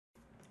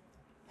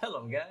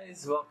Hello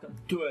guys, welcome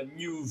to a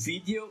new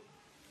video.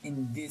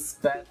 In this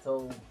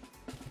battle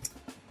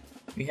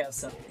we have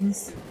some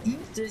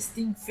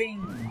interesting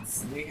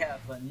things. We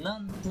have a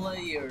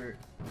non-player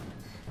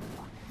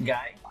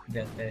guy,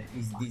 that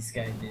is this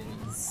guy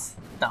that is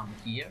down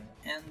here,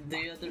 and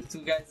the other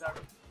two guys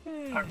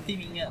are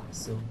teaming up.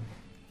 So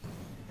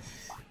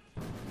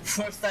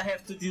first I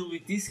have to deal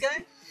with this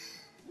guy.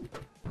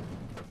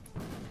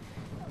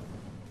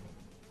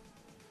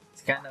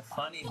 Kind of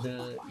funny,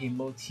 the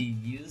emote he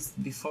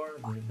used before,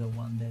 the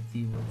one that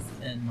he was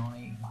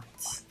annoyed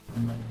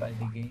by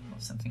the game or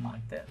something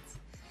like that.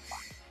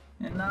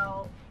 And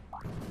now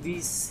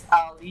this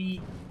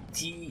Ali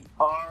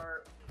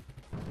TR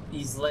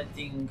is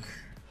letting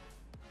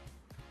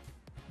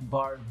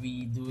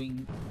Barbie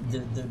doing the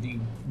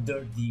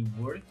dirty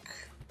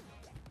work,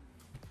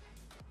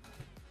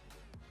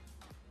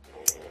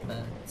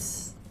 but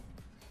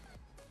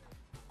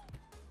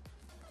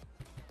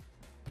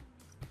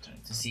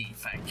to see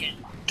if I can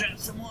trap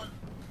someone.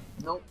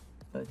 Nope,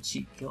 but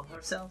she killed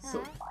herself,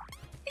 so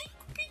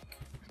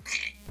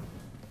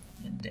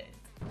and dead.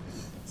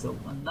 So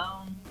one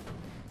down.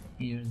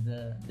 Here's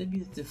the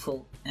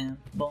beautiful ant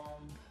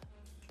bomb.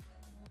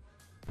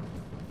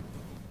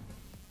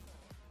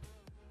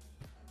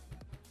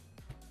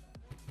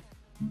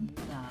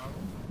 Now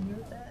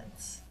you're dead.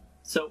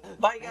 So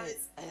bye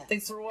guys.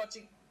 Thanks for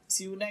watching.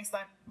 See you next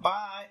time.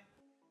 Bye.